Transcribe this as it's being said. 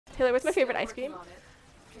Taylor, what's my favorite ice cream?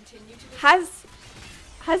 Has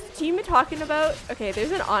the team been talking about, okay,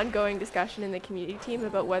 there's an ongoing discussion in the community team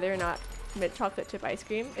about whether or not mint chocolate chip ice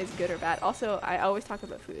cream is good or bad. Also, I always talk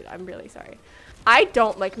about food. I'm really sorry. I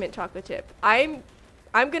don't like mint chocolate chip. I'm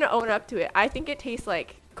gonna own up to it. I think it tastes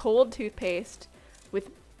like cold toothpaste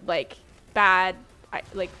with like bad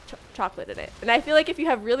chocolate in it. And I feel like if you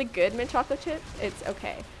have really good mint chocolate chip, it's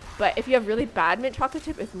okay. But if you have really bad mint chocolate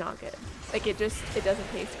chip, it's not good. Like it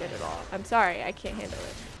doesn't taste good at all. I'm sorry, I can't handle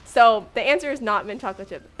it. So the answer is not mint chocolate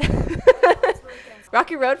chip.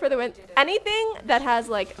 Rocky Road for the win. Anything that has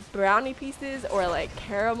like brownie pieces or like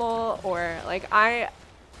caramel or like I'm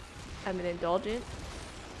an indulgent.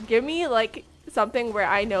 Give me like something where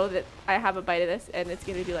I know that I have a bite of this and it's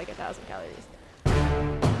gonna be like 1,000 calories.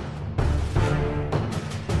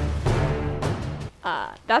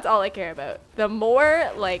 That's all I care about. The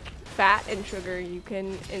more like fat and sugar you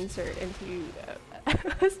can insert into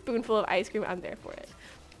a spoonful of ice cream, I'm there for it.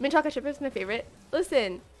 Mint chocolate chip is my favorite.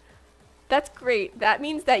 Listen, that's great. That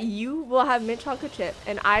means that you will have mint chocolate chip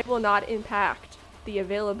and I will not impact the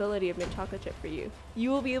availability of mint chocolate chip for you. You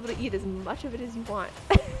will be able to eat as much of it as you want.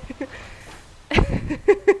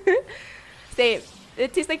 Same.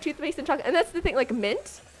 It tastes like toothpaste and chocolate. And that's the thing, like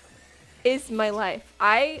mint is my life.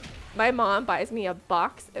 My mom buys me a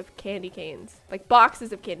box of candy canes, like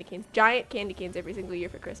boxes of candy canes, giant candy canes every single year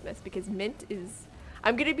for Christmas because mint is,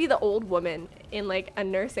 I'm gonna be the old woman in like a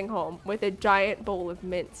nursing home with a giant bowl of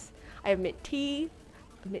mints. I have mint tea,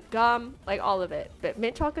 mint gum, like all of it. But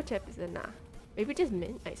mint chocolate chip is a nah. Maybe just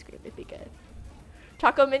mint ice cream would be good.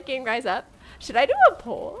 Choco mint gang rise up. Should I do a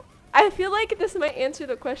poll? I feel like this might answer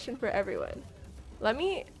the question for everyone.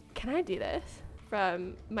 Can I do this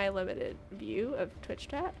from my limited view of Twitch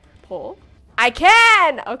chat? Poll. I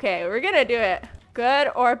can! Okay, we're gonna do it. Good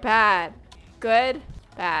or bad? Good,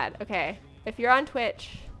 bad. Okay, if you're on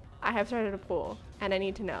Twitch, I have started a poll and I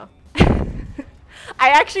need to know. I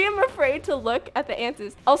actually am afraid to look at the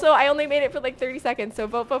answers. Also, I only made it for like 30 seconds, so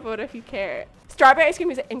vote if you care. Strawberry ice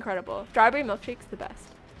cream is incredible. Strawberry milkshake's the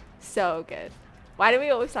best. So good. Why do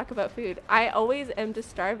we always talk about food? I always am just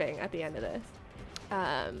starving at the end of this.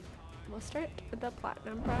 We'll start with the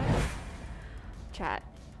platinum prize. Chat.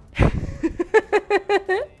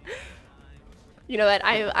 You know what?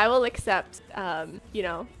 I will accept, you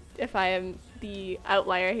know, if I am the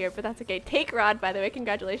outlier here, but that's okay. Take Rod, by the way,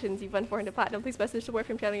 congratulations. You've won 400 platinum. Please message the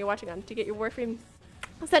Warframe channel you're watching on to get your Warframe.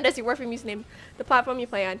 Send us your Warframe username, the platform you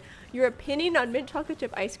play on, your opinion on mint chocolate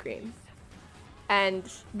chip ice cream. And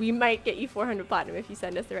we might get you 400 platinum if you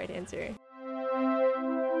send us the right answer.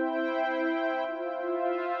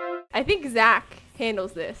 I think Zach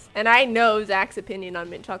handles this, and I know Zach's opinion on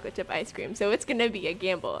mint chocolate chip ice cream, so it's gonna be a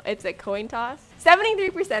gamble. It's a coin toss.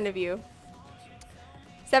 73% of you.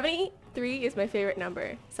 73 is my favorite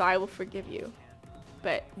number, so I will forgive you.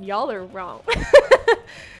 But y'all are wrong.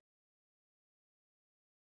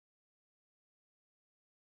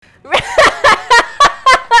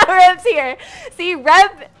 Rev's here. See,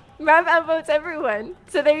 Rev outvotes everyone.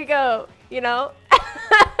 So there you go. You know.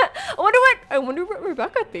 I wonder what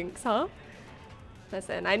Rebecca thinks, huh?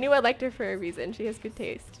 Listen, I knew I liked her for a reason. She has good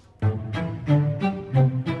taste.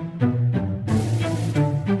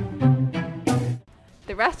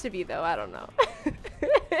 The rest of you, though, I don't know.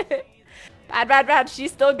 Bad.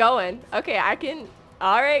 She's still going. Okay, I can.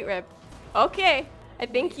 All right, Rip. Okay. I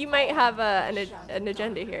think you might have an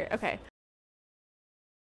agenda here. Okay.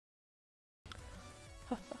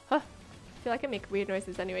 I feel like I make weird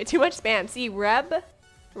noises anyway. Too much spam. See, Reb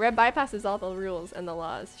bypasses all the rules and the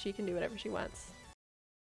laws. She can do whatever she wants.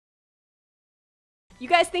 You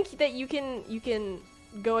guys think that you can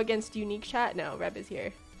go against unique chat? No, Reb is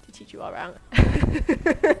here to teach you all wrong.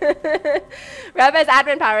 Reb has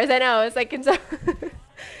admin powers. I know. It's like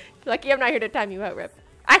lucky I'm not here to time you out, Reb.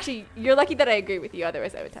 Actually, you're lucky that I agree with you.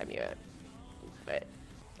 Otherwise, I would time you out. But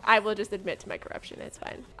I will just admit to my corruption. It's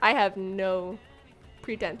fine. I have no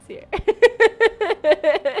pretense here.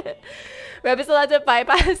 Reb is allowed to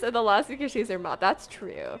bypass the laws because she's her mod. That's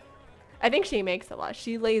true. I think she makes the law.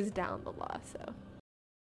 She lays down the law, so.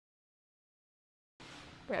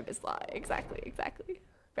 Reb is law. Exactly.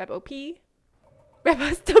 Reb OP. Reb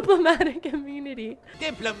has diplomatic immunity.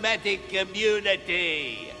 Diplomatic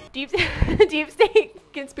community. Deep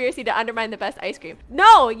state conspiracy to undermine the best ice cream.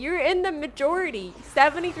 No, you're in the majority.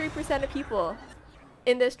 73% of people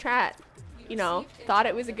in this chat, you know, thought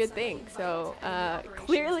it was a good thing. So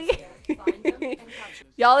clearly,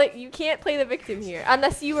 y'all, you can't play the victim here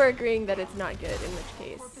unless you are agreeing that it's not good. In which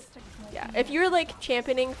case, yeah. If you're like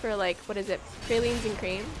championing for like what is it, pralines and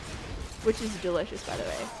cream, which is delicious by the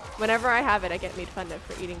way. Whenever I have it, I get made fun of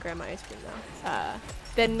for eating grandma ice cream though.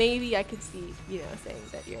 Then maybe I could see, you know, saying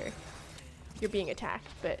that you're being attacked.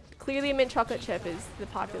 But clearly mint chocolate chip is the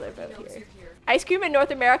popular vote here. Ice cream in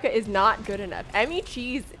North America is not good enough. Emmy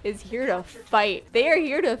Cheese is here to fight. They are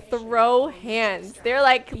here to throw hands. They're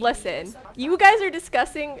like, listen, you guys are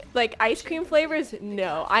discussing like ice cream flavors?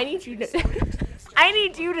 No, I need you to I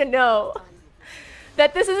need you to know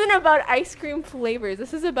that this isn't about ice cream flavors.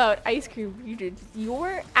 This is about ice cream regions.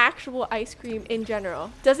 Your actual ice cream in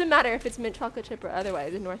general. Doesn't matter if it's mint chocolate chip or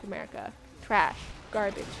otherwise in North America. Trash.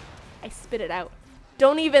 Garbage. I spit it out.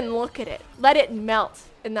 Don't even look at it. Let it melt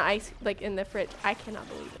in the ice, like in the fridge. I cannot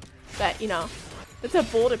believe it. But, you know, that's a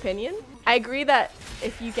bold opinion. I agree that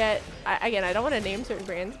if you get, again, I don't want to name certain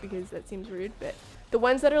brands because that seems rude, but the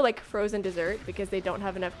ones that are like frozen dessert because they don't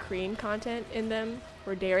have enough cream content in them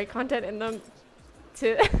or dairy content in them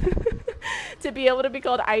to to be able to be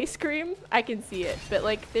called ice cream, I can see it. But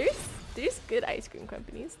like there's good ice cream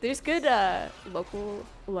companies. There's good local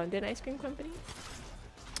London ice cream companies,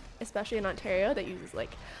 especially in Ontario, that uses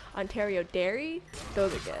like Ontario dairy.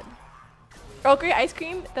 Those are good. Earl Grey ice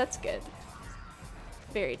cream, that's good.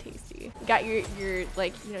 Very tasty. You got your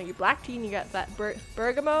like, you know, your black tea and you got that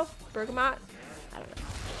bergamot. I don't know.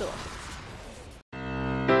 Delicious.